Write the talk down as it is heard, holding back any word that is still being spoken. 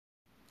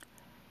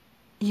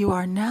You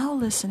are now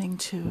listening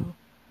to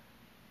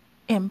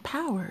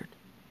Empowered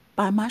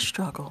by My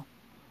Struggle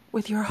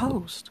with your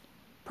host,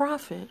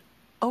 Prophet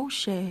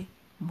O'Shea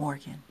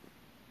Morgan.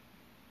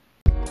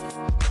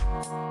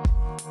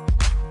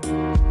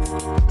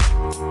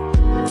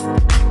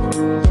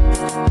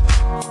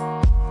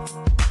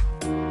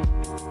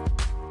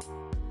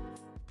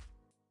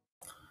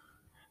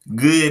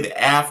 Good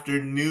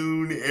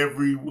afternoon,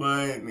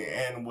 everyone,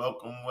 and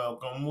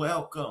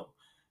welcome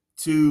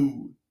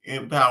to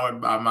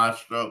Empowered by My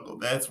Struggle.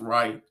 That's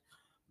right,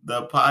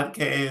 the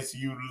podcast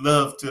you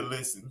love to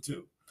listen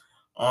to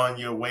on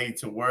your way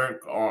to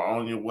work or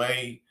on your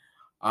way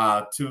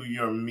to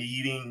your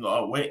meeting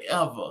or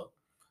wherever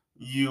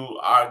you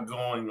are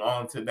going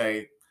on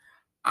today.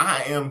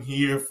 I am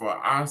here for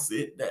our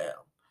sit down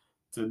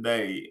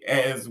today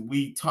as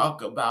we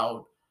talk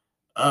about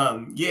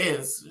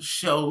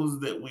shows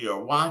that we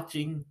are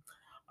watching,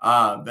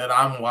 that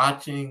I'm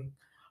watching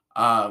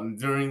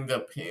during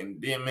the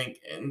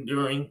pandemic and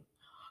during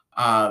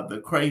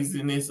the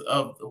craziness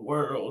of the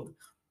world.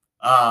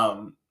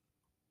 Um,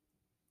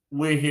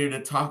 we're here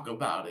to talk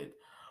about it.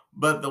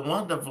 But the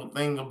wonderful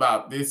thing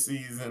about this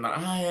season,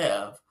 I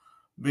have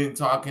been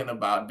talking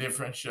about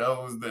different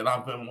shows that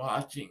I've been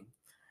watching,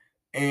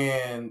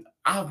 and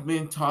I've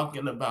been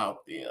talking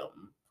about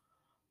them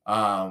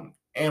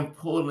and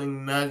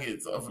pulling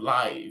nuggets of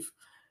life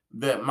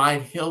that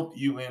might help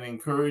you and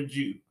encourage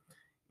you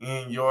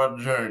in your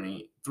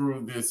journey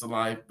through this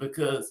life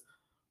because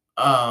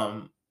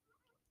um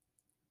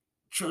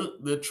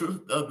the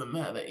truth of the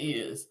matter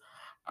is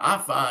I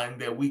find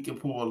that we can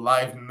pull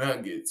life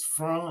nuggets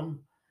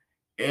from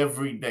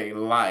everyday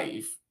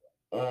life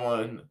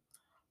on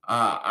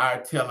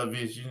our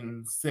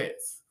television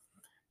sets,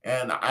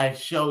 and I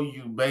show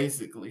you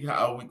basically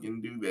how we can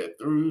do that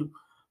through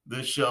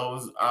the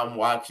shows I'm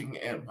watching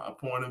and my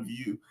point of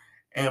view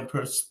and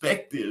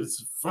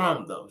perspectives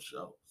from those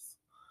shows.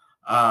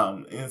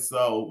 And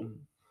so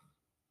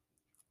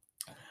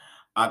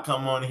I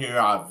come on here,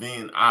 I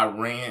vent, I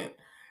rant,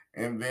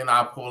 and then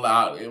I pull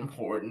out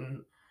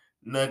important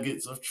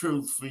nuggets of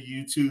truth for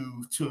you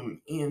to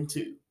tune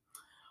into.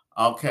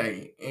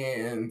 Okay,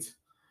 and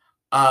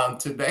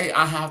today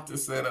I have to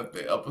set up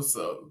the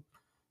episode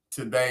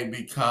today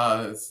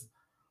because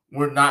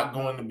we're not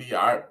going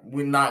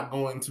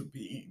to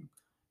be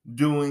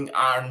doing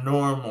our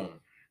normal.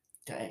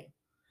 Okay.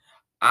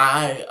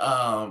 I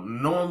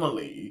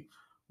normally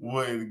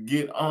would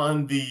get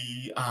on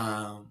the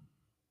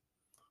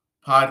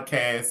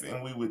podcast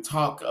and we would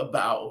talk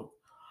about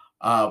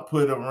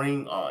Put a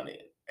Ring on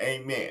It.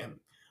 Amen.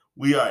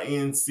 We are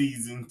in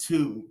season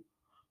 2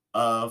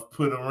 of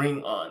Put a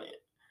Ring on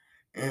It.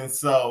 And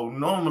so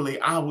normally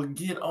I would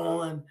get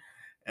on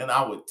and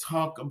I would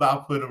talk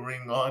about Put a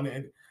Ring on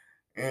It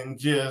and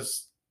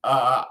just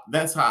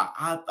that's how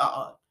I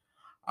thought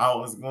I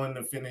was going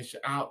to finish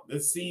out the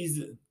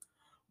season.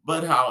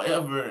 But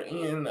however,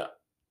 in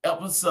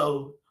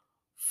episode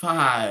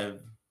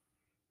 5,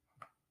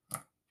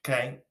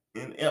 okay,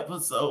 in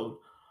episode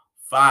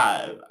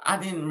 5, I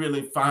didn't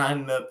really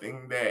find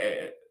nothing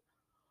that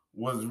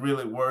was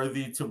really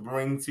worthy to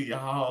bring to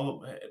y'all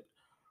that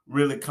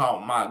really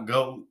caught my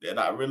goat that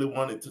I really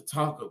wanted to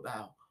talk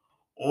about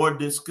or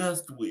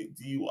discuss with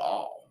you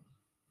all.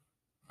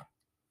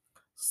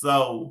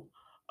 So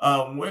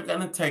we're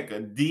going to take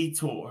a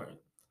detour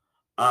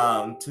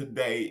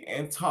today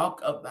and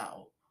talk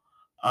about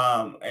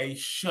a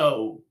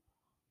show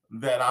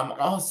that I'm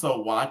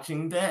also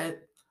watching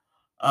that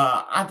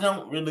I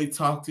don't really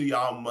talk to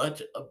y'all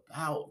much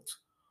about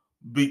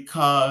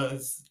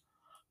because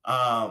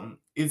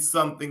it's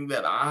something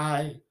that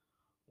I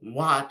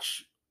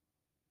watch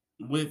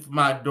with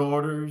my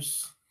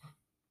daughters.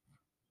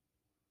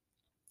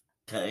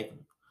 Okay.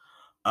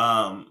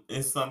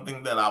 It's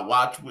something that I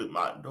watch with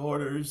my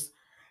daughters,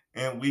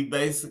 and we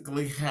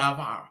basically have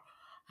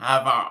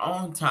our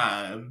own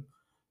time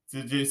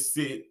to just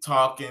sit,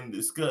 talk, and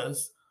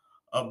discuss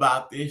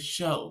about this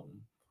show.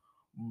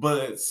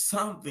 But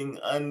something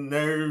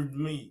unnerved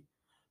me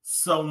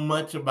so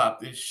much about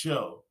this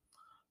show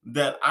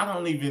that I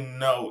don't even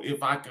know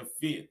if I could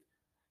fit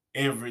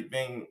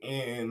everything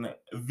in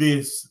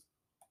this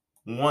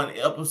one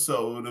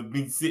episode of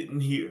me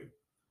sitting here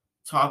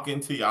talking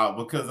to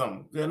y'all because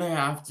I'm gonna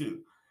have to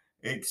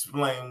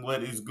explain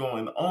what is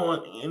going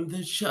on in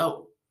the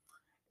show.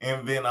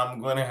 And then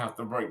I'm gonna have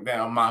to break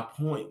down my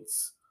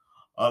points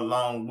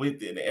along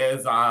with it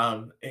as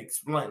I'm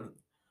explaining.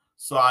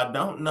 So I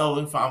don't know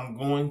if I'm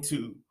going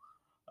to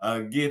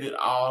get it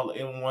all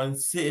in one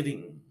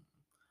sitting,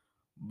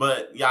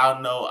 but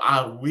y'all know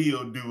I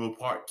will do a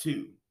part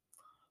 2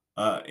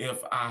 if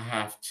I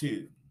have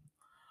to.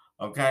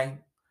 Okay.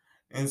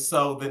 And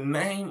so the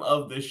name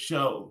of the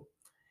show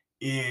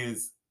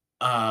is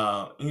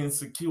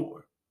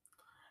Insecure.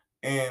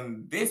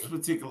 And this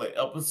particular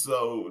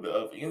episode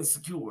of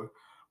Insecure,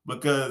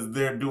 because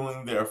they're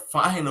doing their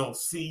final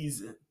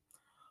season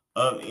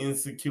of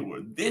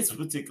Insecure, this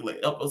particular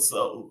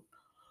episode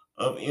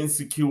of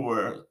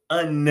Insecure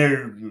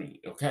unnerved me,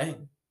 okay?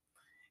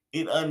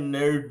 it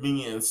unnerved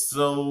me in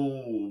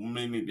so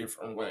many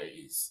different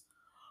ways.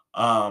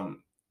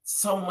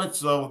 So much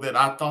so that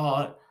I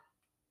thought,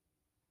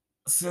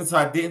 since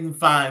I didn't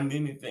find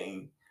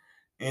anything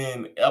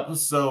in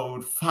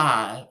episode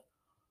 5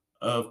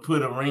 of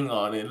Put a Ring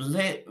on It,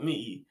 let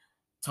me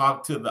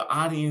talk to the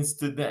audience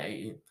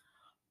today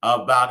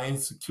about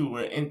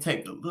Insecure and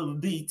take a little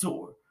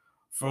detour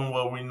from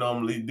what we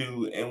normally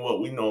do and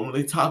what we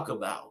normally talk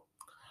about.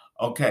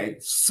 Okay,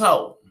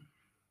 so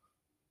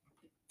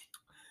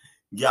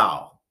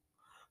y'all,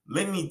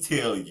 let me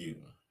tell you,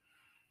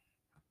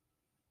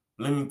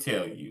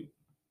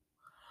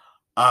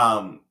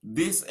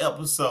 this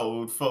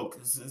episode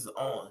focuses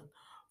on,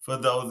 for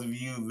those of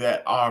you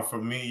that are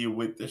familiar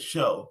with the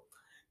show,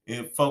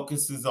 it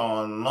focuses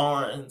on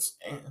Lawrence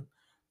and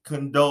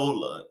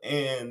Condola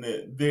and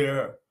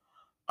their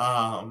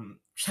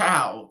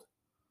child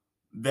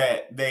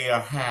that they are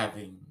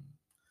having,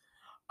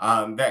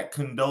 that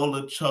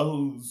Condola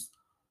chose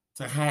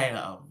to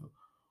have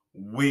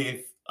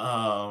with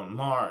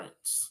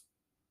Lawrence.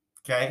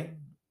 Okay?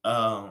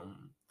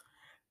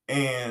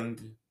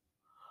 And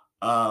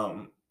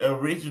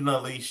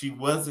originally she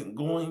wasn't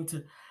going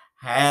to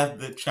have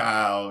the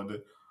child,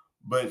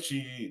 but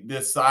she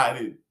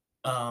decided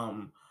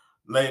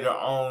later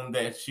on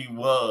that she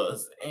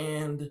was,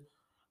 and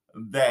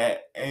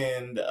that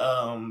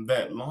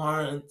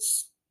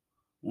Lawrence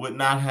would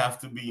not have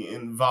to be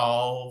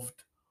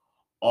involved,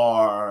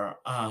 or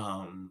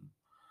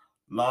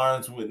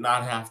Lawrence would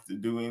not have to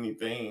do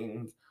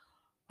anything.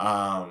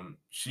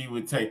 She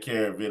would take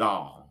care of it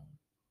all.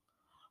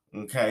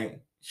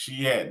 Okay,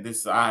 she had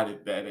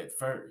decided that at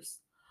first,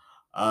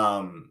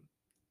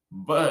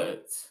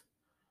 but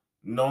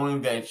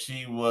knowing that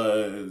she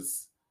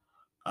was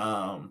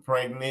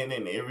pregnant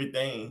and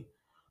everything,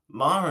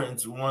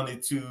 Lawrence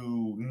wanted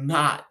to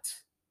not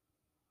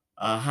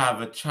have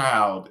a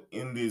child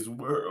in this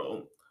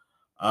world.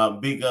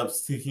 Big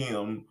ups to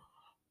him,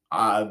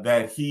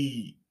 that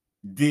he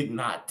did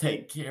not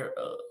take care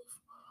of,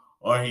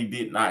 or he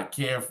did not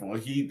care for.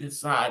 He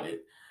decided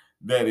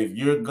that if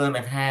you're going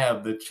to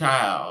have the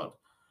child,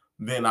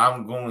 then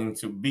I'm going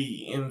to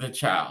be in the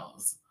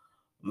child's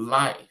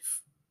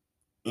life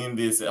in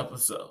this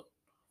episode.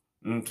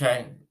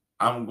 Okay?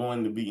 I'm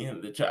going to be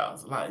in the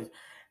child's life.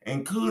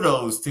 And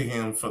kudos to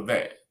him for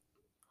that.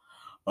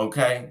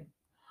 Okay?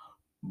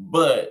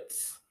 But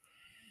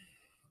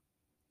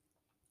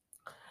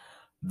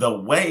the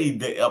way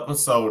the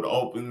episode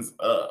opens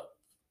up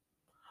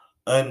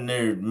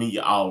unnerved me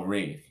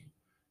already.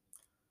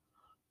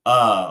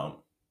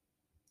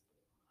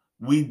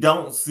 We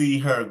don't see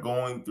her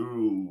going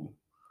through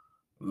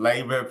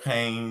labor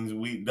pains.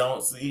 We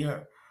don't see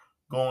her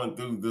going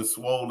through the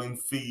swollen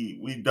feet.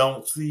 We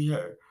don't see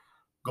her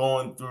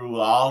going through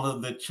all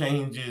of the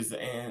changes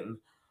and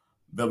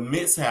the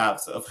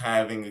mishaps of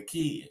having a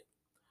kid.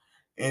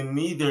 And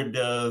neither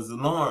does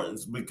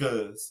Lawrence,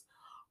 because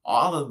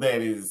all of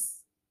that is,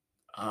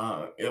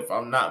 if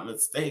I'm not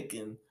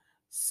mistaken,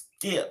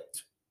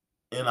 skipped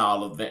in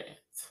all of that.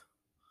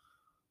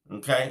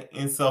 Okay?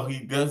 And so he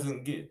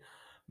doesn't get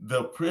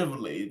the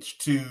privilege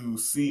to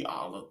see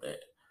all of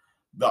that.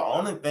 The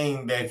only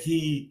thing that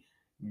he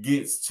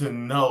gets to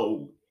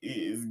know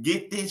is,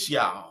 get this,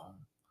 y'all,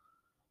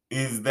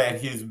 is that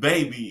his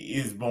baby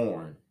is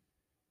born.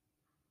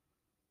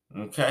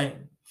 Okay?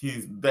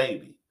 His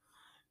baby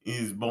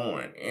is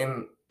born.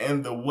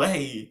 And the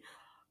way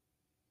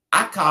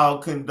I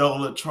call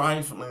Condola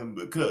trifling,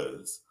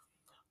 because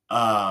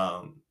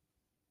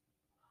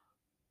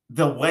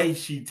the way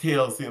she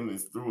tells him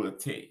is through a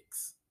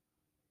text.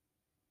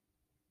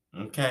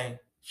 Okay?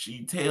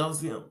 She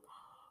tells him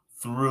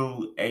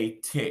through a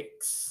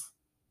text.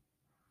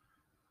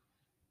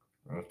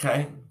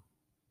 Okay?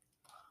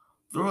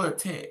 Through a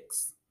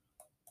text.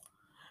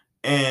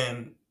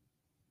 And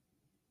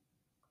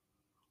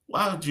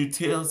why would you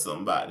tell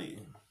somebody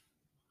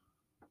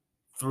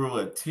through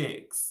a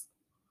text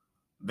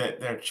that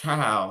their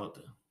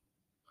child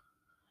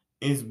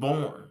is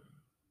born?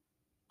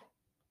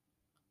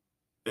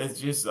 It's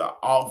just an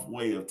off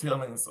way of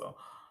telling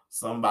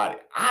somebody.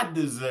 I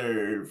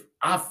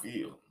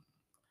feel,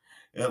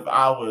 if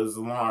I was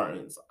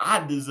Lawrence,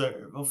 I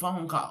deserve a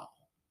phone call.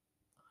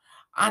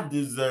 I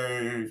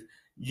deserve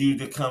you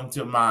to come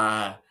to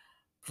my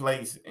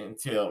place and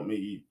tell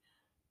me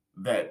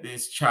that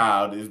this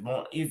child is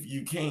born, if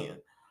you can.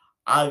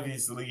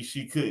 Obviously,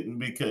 she couldn't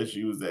because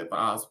she was at the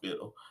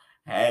hospital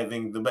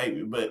having the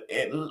baby, but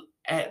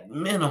at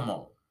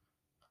minimum,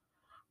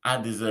 I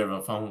deserve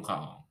a phone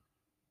call.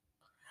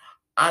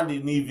 I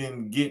didn't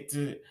even get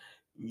to,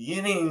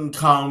 you didn't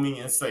call me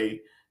and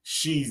say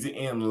she's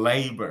in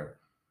labor.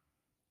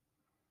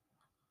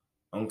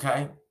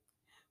 Okay?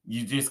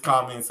 You just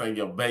call me and say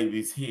your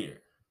baby's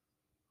here.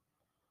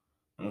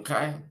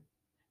 Okay?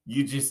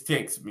 You just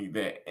text me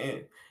that.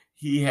 And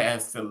he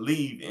has to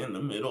leave in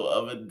the middle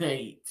of a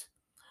date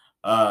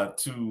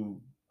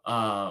to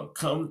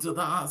come to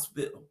the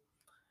hospital.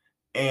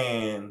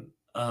 And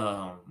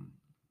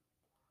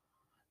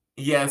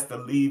he has to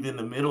leave in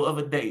the middle of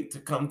a date to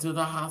come to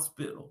the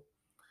hospital.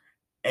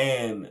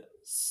 and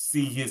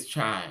see his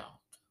child.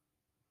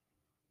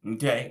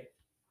 Okay.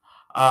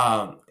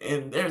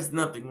 And there's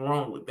nothing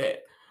wrong with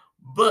that.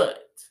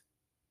 But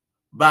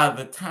by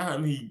the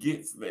time he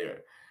gets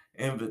there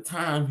and the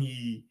time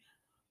he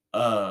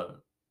uh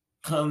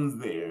comes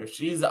there,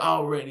 she's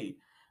already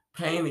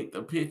painted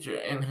the picture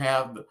and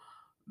have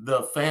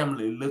the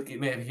family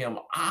looking at him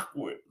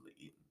awkwardly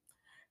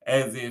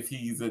as if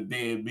he's a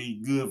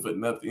deadbeat, good for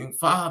nothing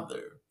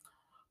father.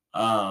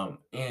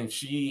 And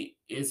she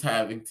is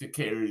having to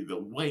carry the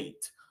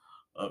weight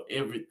of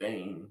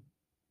everything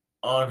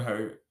on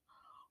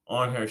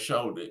her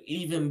shoulder,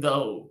 even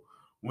though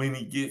when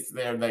he gets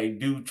there, they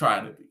do try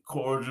to be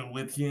cordial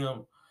with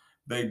him.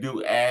 They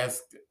do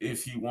ask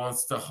if he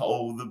wants to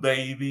hold the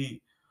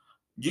baby.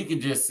 You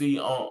can just see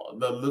on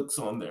the looks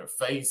on their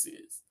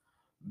faces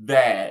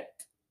that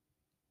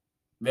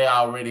they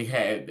already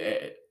had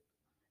that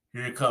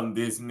here come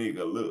this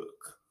nigga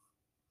look.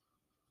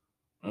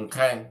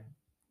 Okay.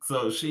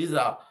 So she's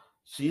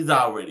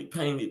already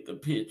painted the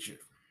picture.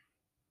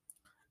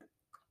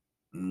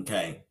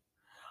 Okay.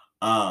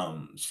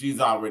 She's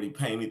already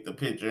painted the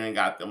picture and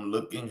got them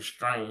looking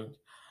strange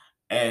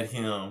at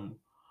him.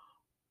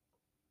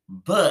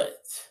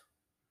 But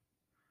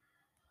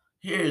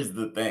here's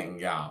the thing,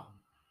 y'all.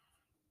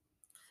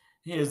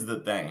 Here's the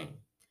thing.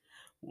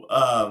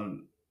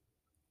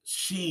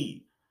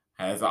 She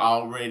has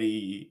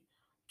already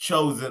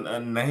chosen a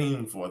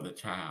name for the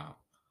child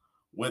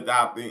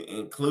without the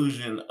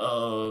inclusion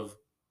of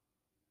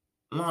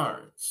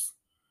Lawrence.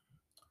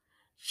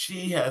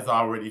 She has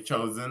already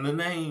chosen a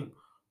name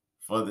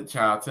for the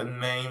child to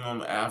name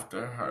him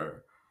after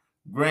her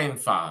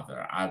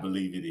grandfather, I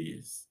believe it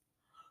is.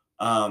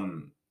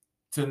 Um,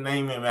 to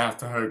name him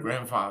after her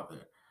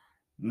grandfather.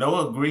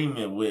 No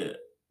agreement with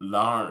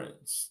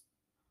Lawrence,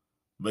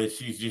 but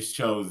she's just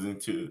chosen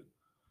to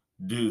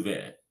do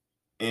that.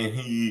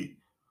 And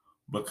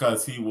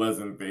because he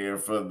wasn't there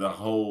for the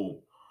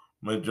whole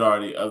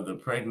majority of the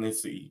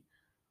pregnancy,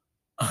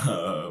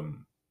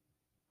 um,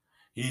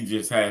 he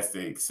just has to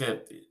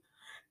accept it.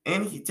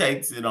 And he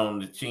takes it on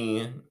the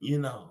chin,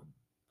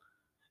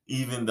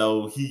 even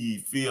though he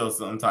feels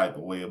some type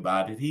of way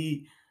about it,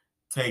 he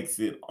takes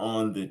it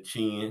on the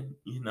chin.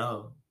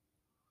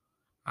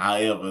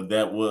 However,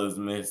 that was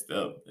messed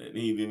up that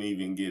he didn't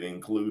even get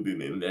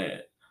included in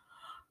that.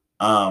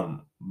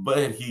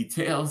 But he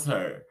tells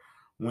her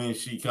when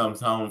she comes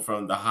home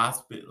from the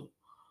hospital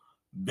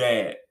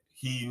that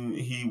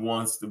he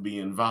wants to be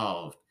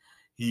involved.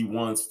 He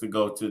wants to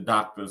go to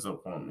doctor's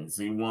appointments.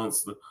 He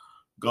wants to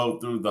go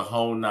through the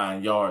whole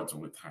 9 yards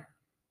with her.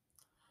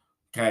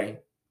 Okay.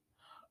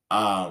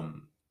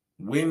 Um,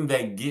 when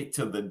they get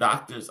to the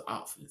doctor's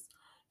office,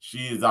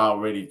 she has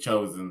already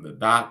chosen the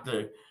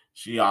doctor.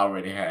 She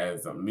already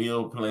has a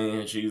meal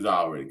plan. She's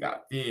already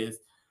got this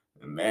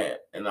and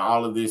that and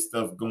all of this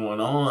stuff going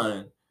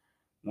on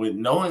with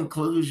no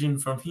inclusion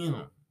from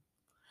him.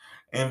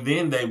 And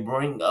then they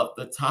bring up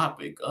the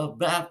topic of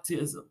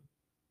baptism.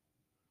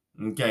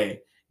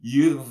 Okay,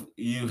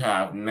 you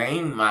have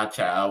named my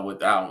child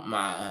without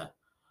my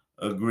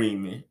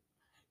agreement.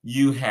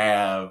 You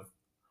have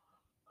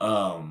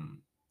um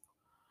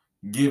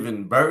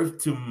given birth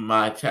to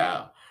my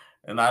child,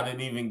 and I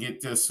didn't even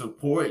get to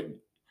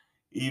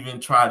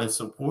try to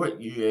support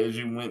you as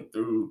you went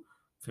through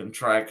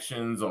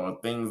contractions or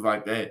things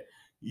like that.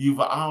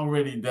 You've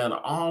already done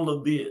all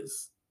of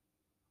this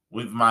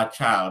with my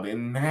child,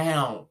 and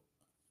now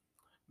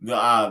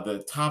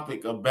the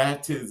topic of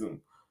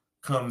baptism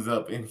comes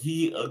up, and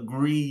he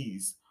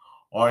agrees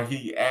or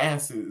he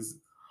asks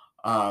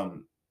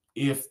um,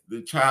 if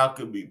the child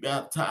could be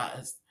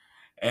baptized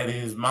at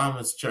his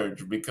mama's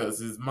church because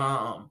his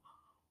mom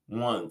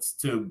wants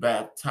to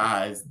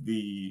baptize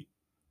the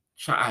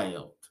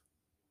child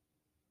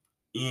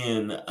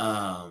in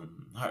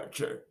her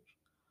church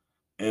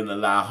and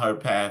allow her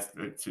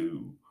pastor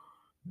to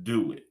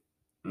do it.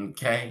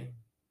 Okay.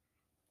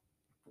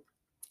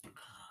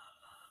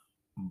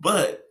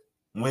 But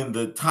when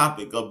the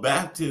topic of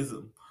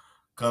baptism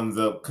comes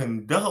up,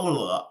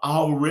 Condola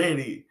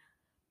already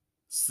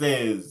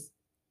says,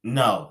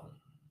 no,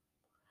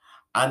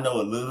 I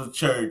know a little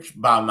church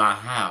by my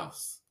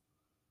house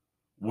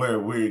where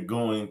we're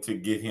going to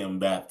get him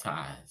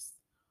baptized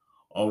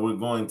or we're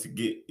going to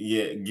get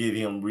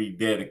him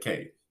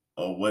rededicated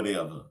or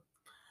whatever.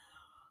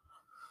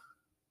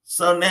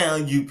 So now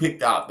you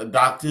picked out the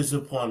doctor's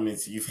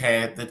appointments, you've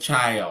had the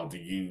child,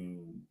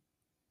 you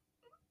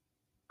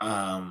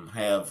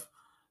have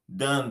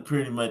done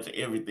pretty much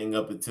everything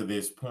up until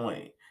this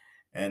point.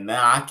 And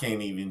now I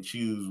can't even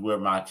choose where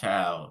my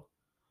child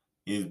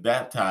is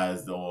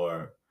baptized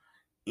or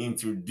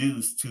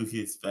introduced to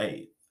his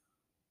faith.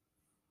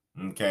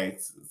 Okay,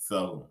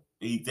 so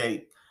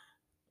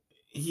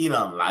he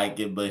don't like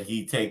it, but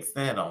he takes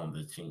that on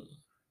the chin.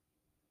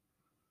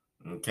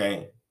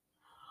 Okay.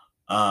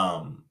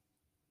 Um,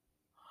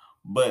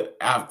 but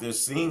after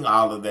seeing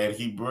all of that,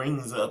 he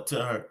brings up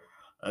to her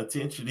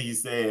attention, he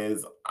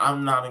says,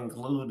 I'm not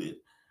included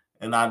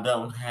and I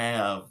don't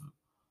have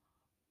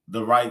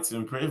the rights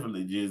and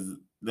privileges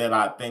that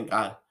I think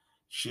I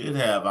should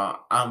have.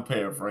 I'm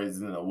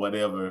paraphrasing or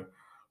whatever,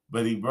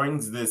 but he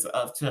brings this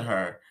up to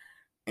her,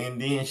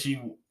 and then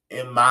she,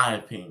 in my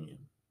opinion,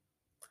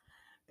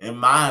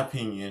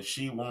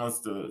 she wants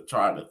to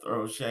try to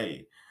throw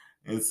shade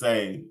and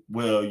say,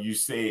 "Well, you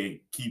said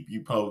keep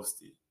you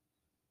posted."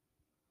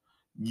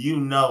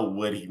 You know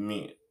what he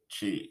meant,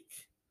 chick.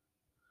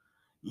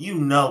 You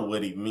know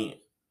what he meant,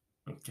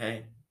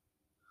 okay?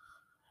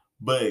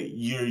 But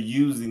you're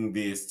using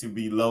this to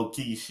be low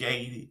key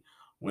shady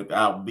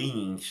without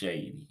being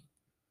shady,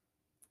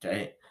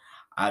 okay?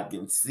 I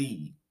can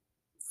see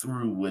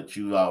through what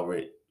you're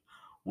already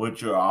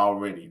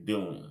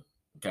doing,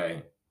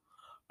 okay?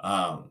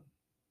 Um,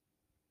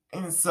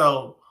 and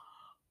so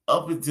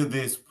up until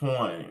this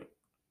point,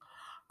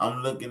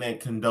 I'm looking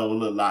at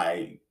Condola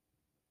like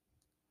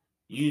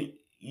you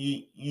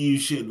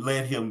should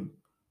let him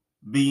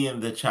be in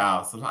the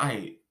child's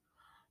light.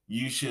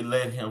 You should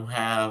let him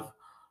have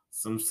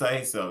some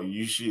say so.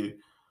 You should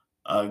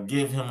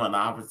give him an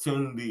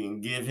opportunity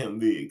and give him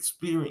the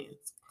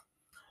experience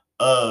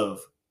of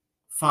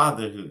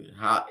fatherhood.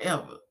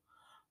 However,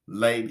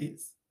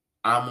 ladies,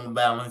 I'm gonna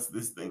balance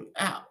this thing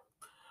out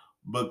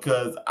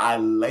because I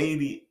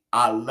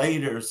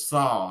later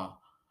saw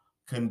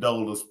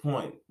Condola's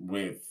point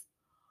with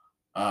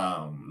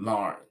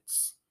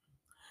Lawrence.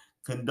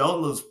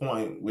 Condola's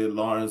point with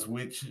Lawrence,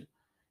 which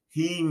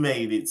he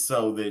made it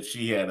so that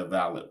she had a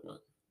valid one.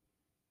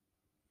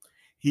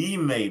 He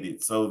made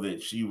it so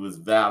that she was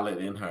valid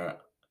in her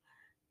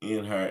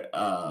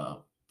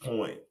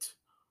point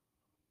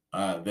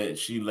that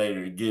she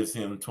later gives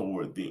him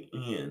toward the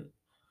end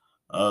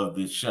of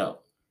the show.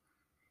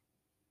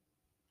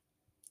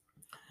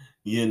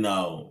 You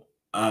know,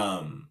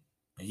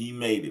 he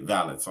made it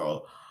valid.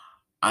 So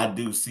I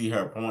do see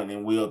her point,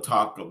 and we'll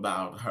talk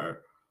about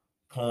her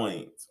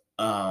point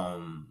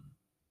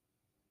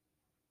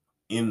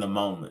in the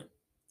moment.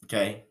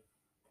 Okay.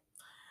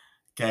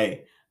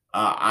 Okay.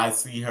 I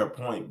see her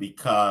point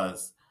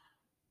because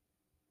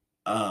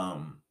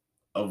of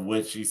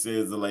what she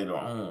says later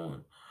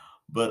on.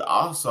 But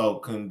also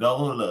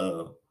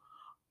Condola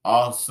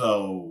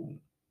also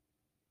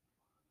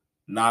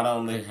not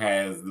only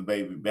has the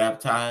baby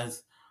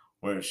baptized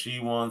where she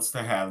wants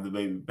to have the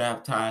baby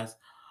baptized,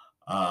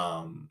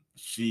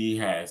 she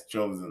has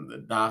chosen the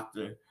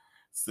doctor,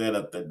 set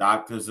up the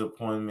doctor's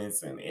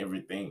appointments and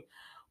everything.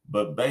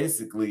 But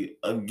basically,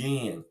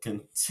 again,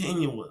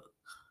 continually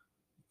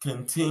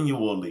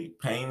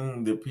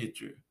painting the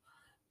picture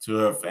to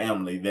her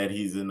family that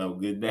he's a no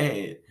good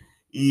dad,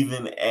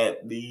 even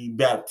at the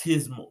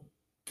baptismal.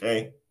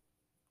 Okay.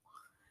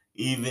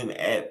 Even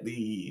at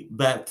the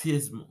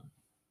baptismal.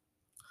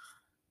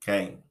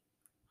 Okay.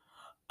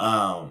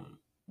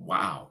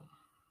 Wow.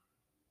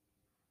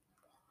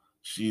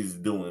 She's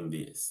doing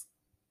this.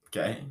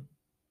 Okay.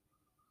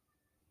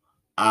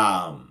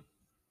 Um,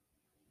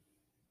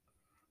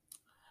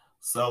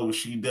 so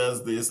she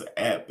does this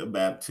at the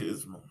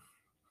baptismal.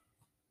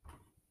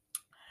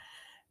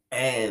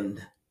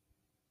 And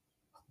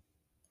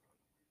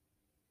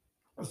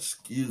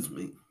excuse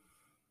me.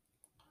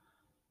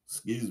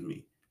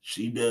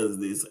 She does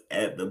this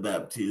at the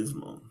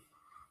baptismal.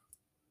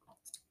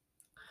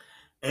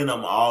 And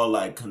I'm all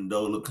like,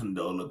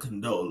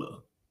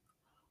 Condola.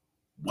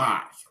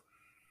 Why?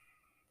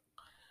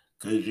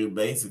 Because you're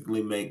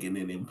basically making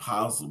it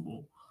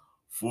impossible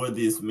for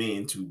this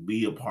man to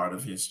be a part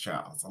of his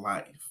child's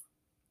life.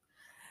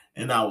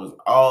 And I was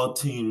all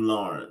Team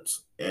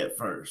Lawrence at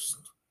first.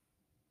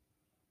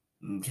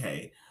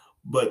 Okay.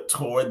 But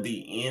toward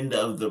the end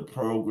of the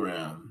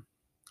program,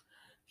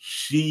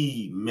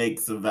 she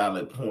makes a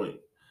valid point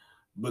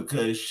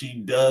because she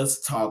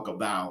does talk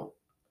about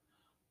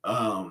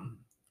um,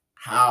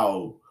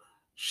 how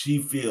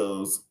she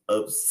feels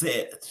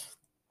upset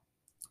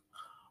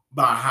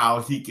by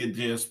how he could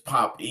just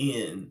pop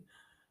in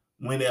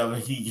whenever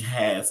he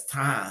has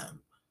time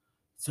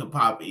to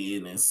pop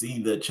in and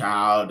see the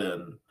child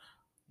and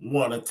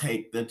want to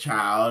take the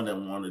child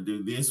and want to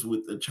do this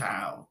with the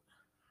child.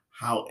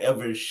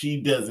 However, she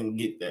doesn't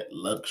get that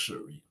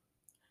luxury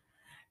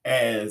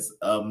as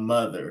a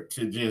mother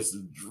to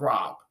just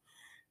drop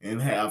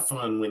and have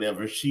fun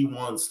whenever she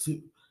wants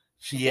to.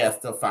 She has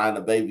to find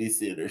a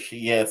babysitter.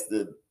 She has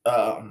to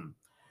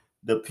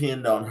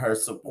depend on her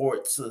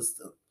support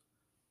system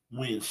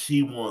when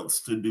she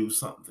wants to do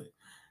something.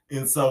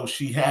 And so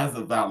she has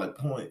a valid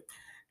point.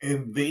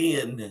 And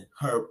then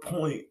her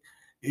point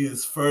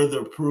is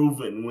further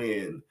proven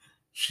when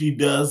she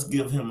does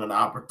give him an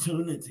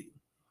opportunity.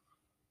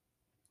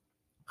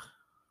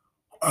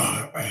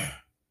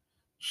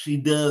 She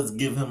does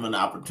give him an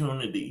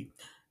opportunity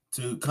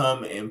to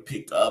come and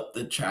pick up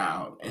the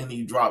child, and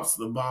he drops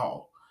the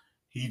ball.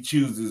 He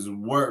chooses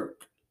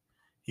work.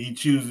 He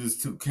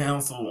chooses to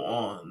cancel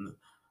on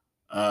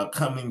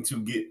coming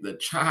to get the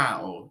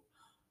child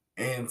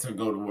and to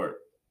go to work.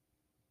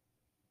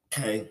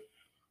 Okay.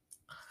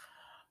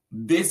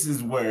 This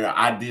is where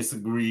I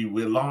disagree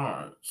with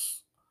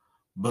Lawrence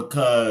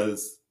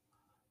because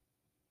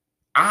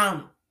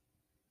I'm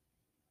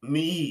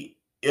me.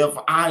 If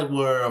I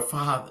were a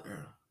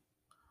father,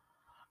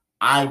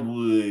 I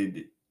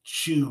would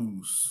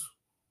choose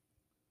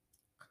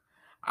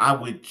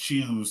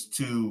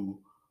to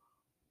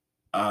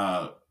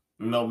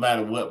no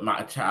matter what,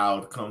 my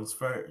child comes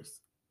first,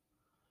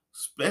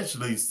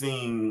 especially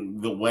seeing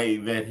the way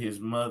that his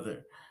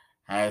mother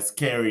has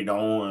carried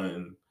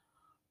on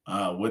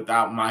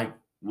without my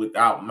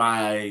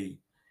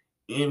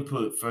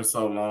input for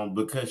so long,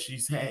 because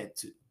she's had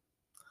to,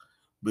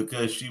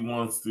 because she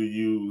wants to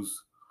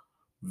use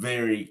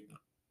very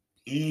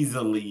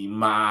easily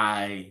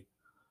my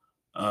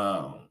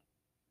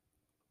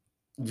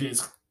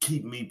just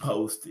keep me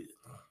posted.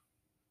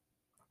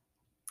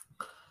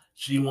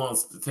 She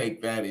wants to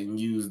take that and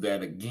use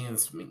that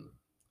against me.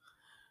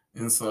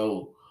 And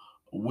so,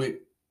 with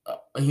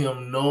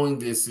him knowing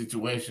this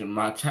situation,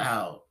 my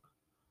child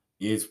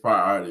is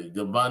priority.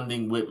 The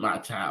bonding with my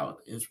child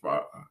is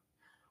priority.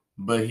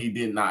 But he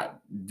did not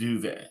do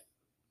that.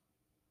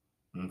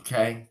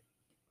 Okay?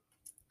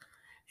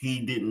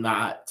 He did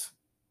not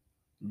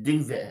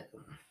do that.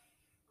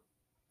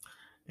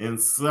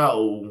 And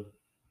so,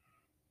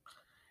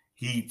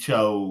 he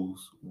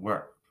chose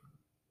work.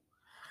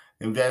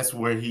 And that's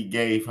where he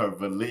gave her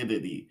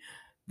validity.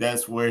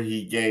 That's where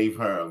he gave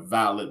her a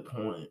valid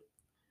point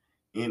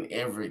in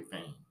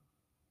everything.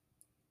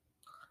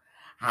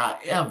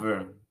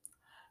 However,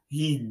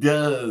 he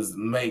does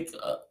make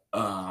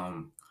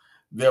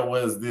there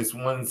was this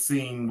one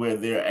scene where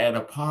they're at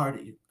a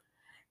party,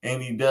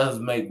 and he does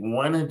make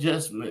one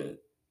adjustment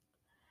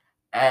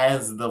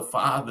as the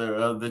father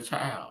of the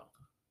child.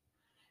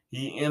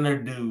 He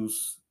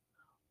introduced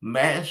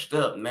mashed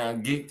up, now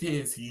get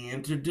this, he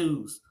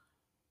introduced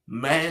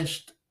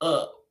mashed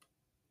up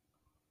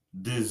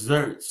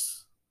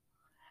desserts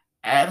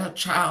at a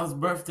child's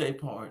birthday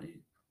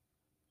party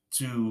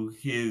to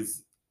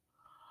his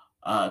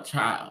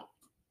child.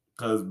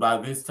 Because by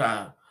this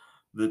time,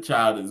 the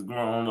child has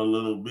grown a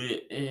little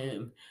bit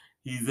and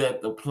he's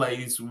at the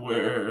place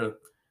where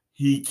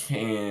he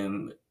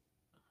can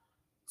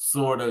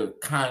sort of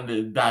kind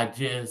of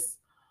digest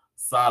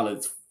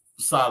solid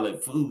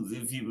foods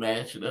if you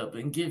mash it up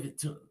and give it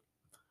to him.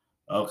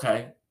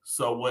 Okay?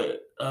 So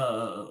what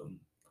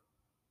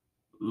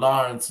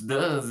Lawrence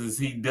does is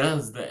he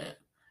does that,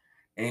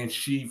 and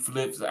she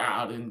flips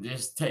out and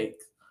just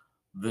takes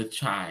the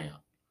child.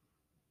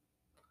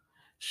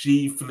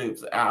 She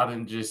flips out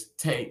and just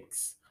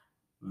takes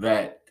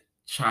that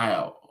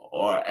child,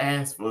 or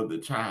asks for the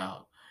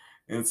child,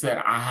 and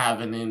said, I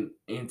haven't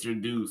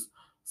introduced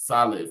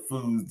solid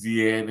foods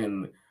yet,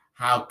 and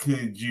how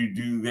could you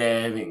do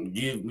that and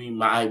give me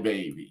my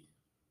baby?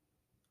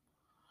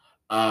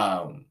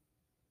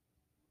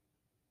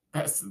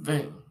 That's the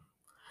thing.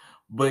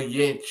 But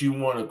yet you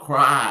want to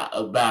cry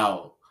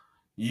about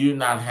you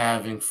not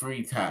having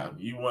free time.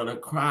 You want to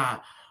cry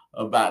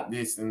about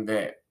this and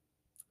that.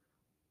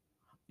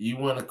 You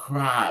want to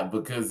cry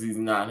because he's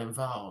not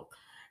involved.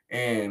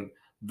 And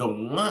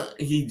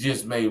he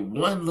just made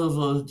one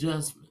little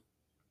adjustment.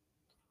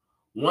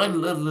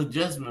 One little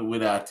adjustment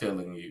without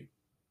telling you.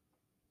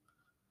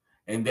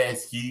 And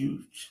that's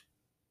huge.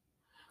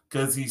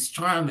 Because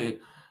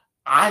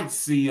I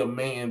see a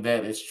man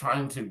that is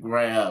trying to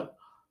grab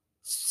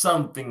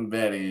something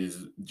that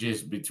is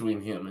just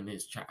between him and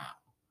his child.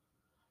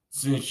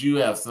 Since you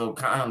have so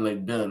kindly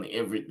done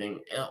everything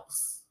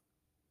else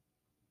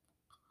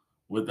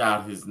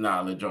without his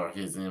knowledge or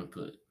his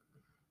input.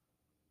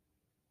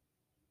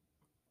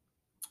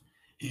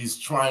 He's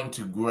trying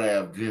to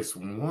grab just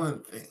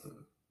one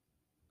thing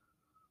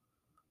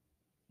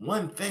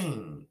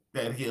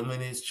that him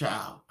and his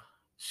child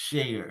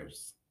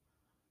shares,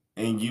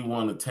 and you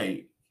want to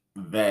take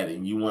that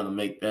and you want to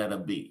make that a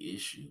big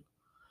issue.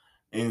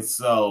 And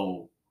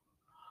so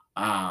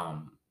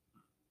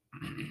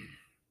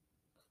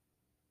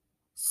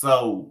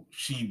so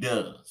she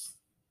does.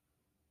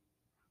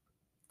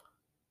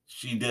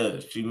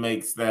 She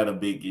makes that a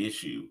big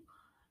issue,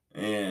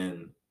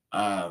 and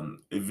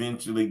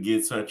eventually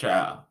gets her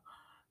child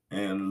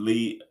and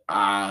leave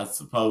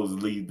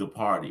the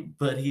party.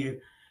 But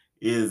here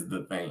is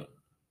the thing.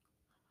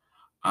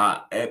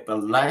 At the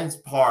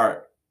last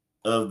part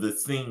of the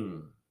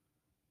scene,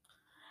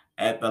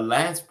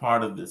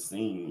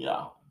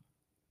 y'all,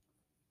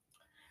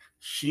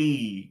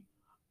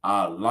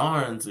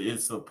 Lawrence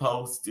is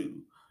supposed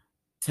to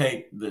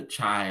take the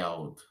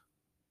child.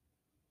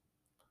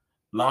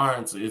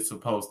 Lawrence is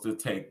supposed to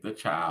take the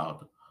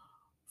child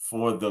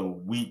for the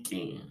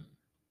weekend.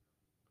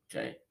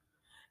 Okay.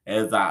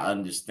 As I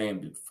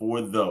understand it,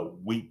 for the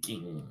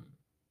weekend.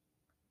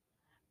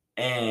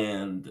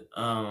 And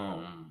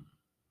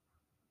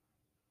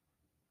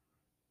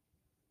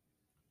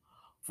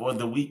for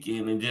the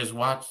weekend, and just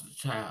watch the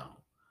child.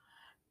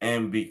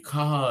 And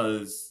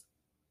because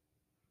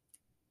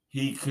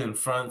he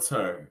confronts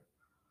her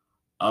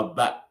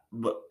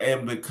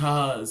and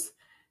because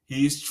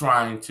he's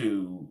trying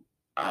to,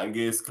 I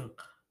guess,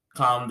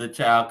 calm the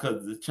child,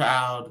 because the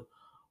child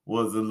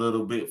was a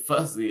little bit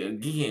fussy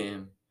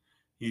again,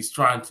 he's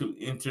trying to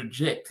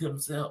interject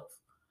himself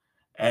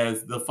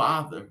as the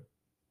father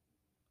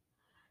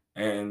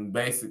and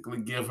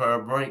basically give her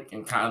a break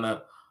and kind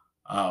of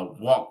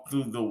walk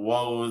through the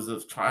woes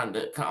of trying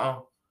to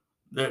calm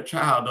their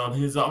child on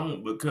his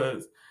own,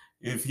 because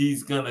if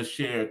he's going to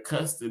share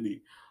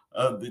custody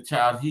of the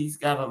child, he's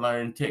got to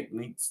learn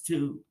techniques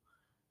too,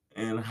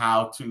 and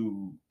how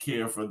to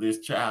care for this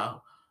child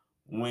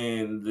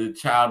when the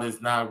child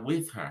is not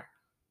with her.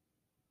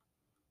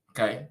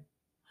 Okay?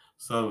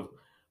 So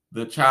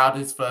the child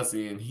is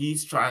fussy and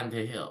he's trying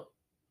to help.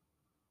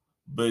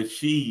 But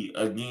she,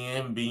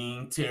 again,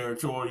 being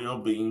territorial,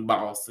 being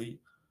bossy,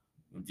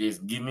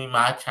 just give me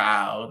my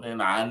child,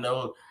 and I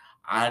know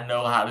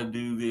how to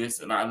do this,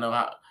 and I know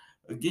how,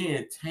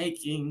 again,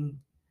 taking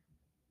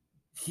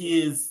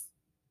his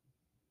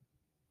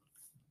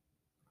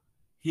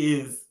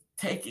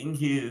taking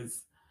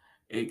his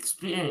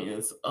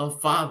experience of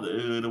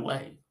fatherhood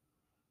away.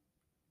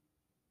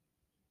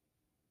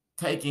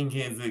 Taking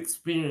his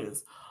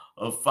experience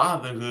of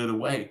fatherhood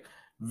away.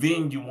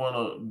 Then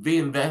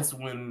that's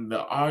when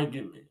the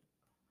argument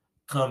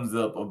comes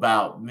up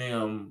about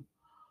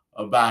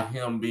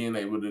him being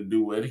able to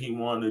do what he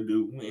want to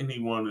do, when he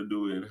want to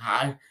do it,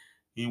 how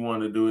he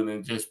want to do it,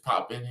 and just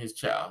pop in his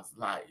child's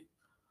life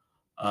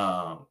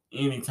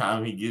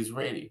anytime he gets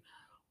ready.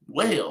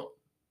 Well,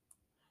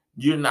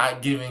 you're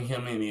not giving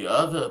him any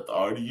other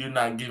authority. You're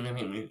not giving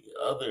him any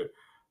other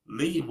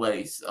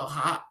leeway. So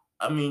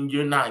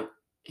you're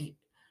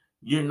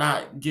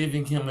not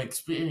giving him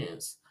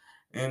experience.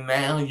 And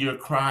now you're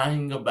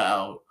crying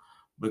about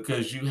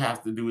because you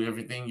have to do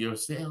everything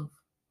yourself.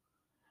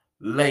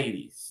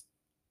 Ladies,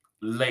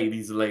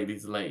 ladies,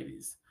 ladies,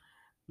 ladies,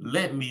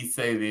 let me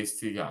say this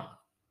to y'all.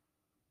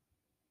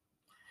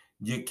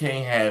 You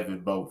can't have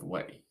it both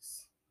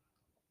ways.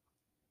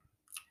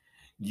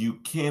 You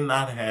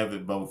cannot have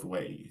it both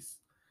ways.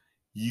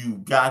 You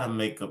got to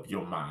make up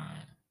your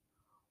mind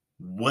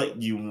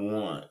what you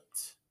want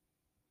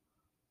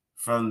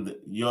from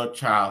your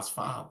child's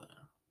father.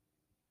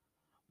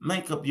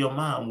 Make up your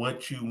mind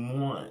what you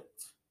want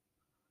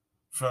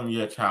from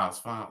your child's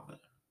father.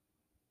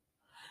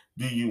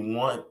 Do you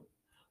want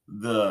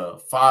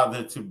the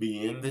father to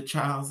be in the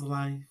child's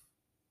life?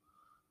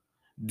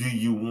 Do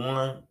you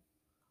want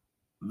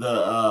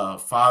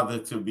the father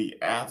to be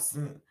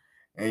absent,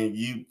 and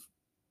you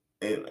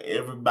and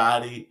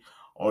everybody,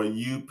 or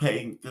you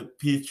paint the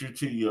picture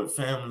to your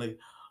family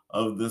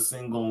of the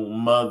single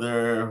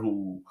mother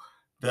who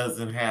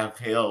doesn't have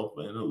help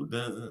and who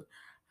doesn't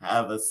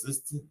have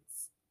assistance?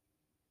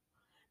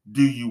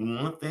 Do you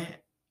want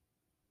that?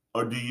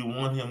 Or do you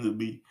want him to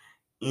be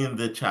in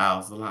the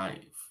child's life?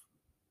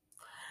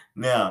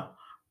 Now,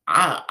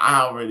 I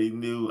already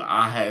knew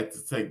I had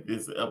to take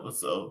this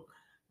episode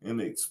and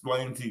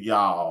explain to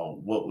y'all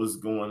what was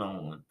going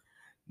on.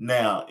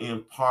 Now,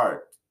 in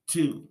part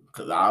 2,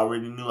 because I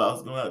already knew I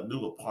was going to have to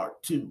do a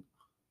part 2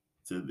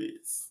 to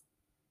this.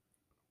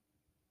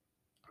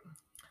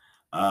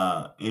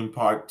 In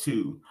part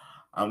 2,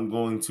 I'm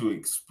going to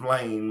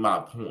explain my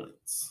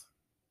points.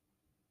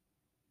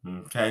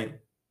 Okay?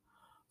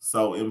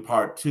 So in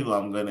part 2,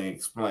 I'm going to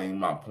explain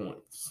my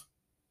points.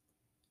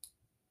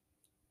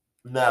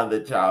 Now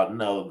that y'all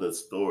know the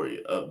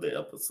story of the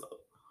episode.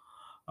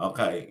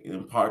 Okay,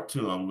 in part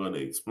 2, I'm going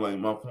to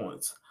explain my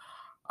points.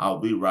 I'll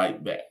be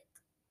right back.